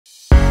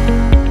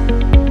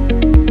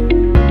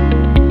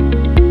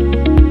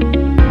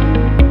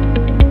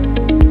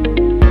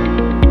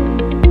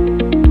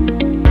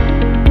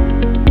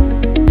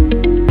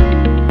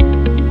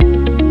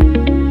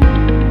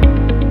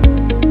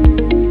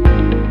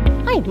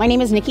My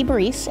name is Nikki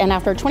Baris, and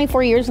after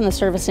 24 years in the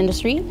service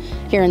industry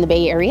here in the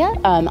Bay Area,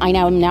 I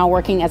am now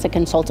working as a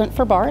consultant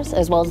for bars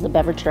as well as the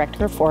beverage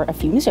director for a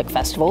few music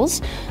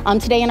festivals.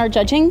 Today in our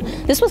judging,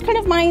 this was kind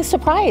of my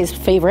surprise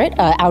favorite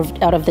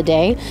out of the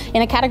day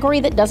in a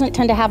category that doesn't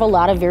tend to have a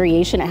lot of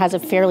variation. It has a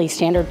fairly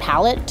standard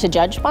palette to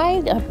judge by,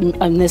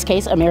 in this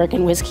case,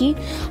 American whiskey.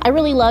 I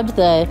really loved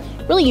the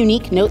really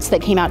unique notes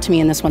that came out to me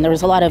in this one. There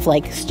was a lot of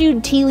like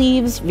stewed tea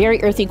leaves,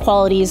 very earthy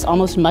qualities,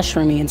 almost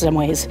mushroomy in some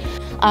ways.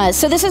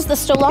 So this is the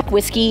Stowloch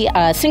whiskey,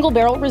 single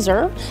barrel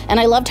reserve, and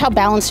I loved how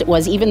balanced it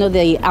was. Even though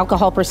the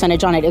alcohol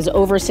percentage on it is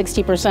over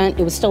 60%,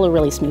 it was still a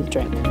really smooth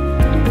drink.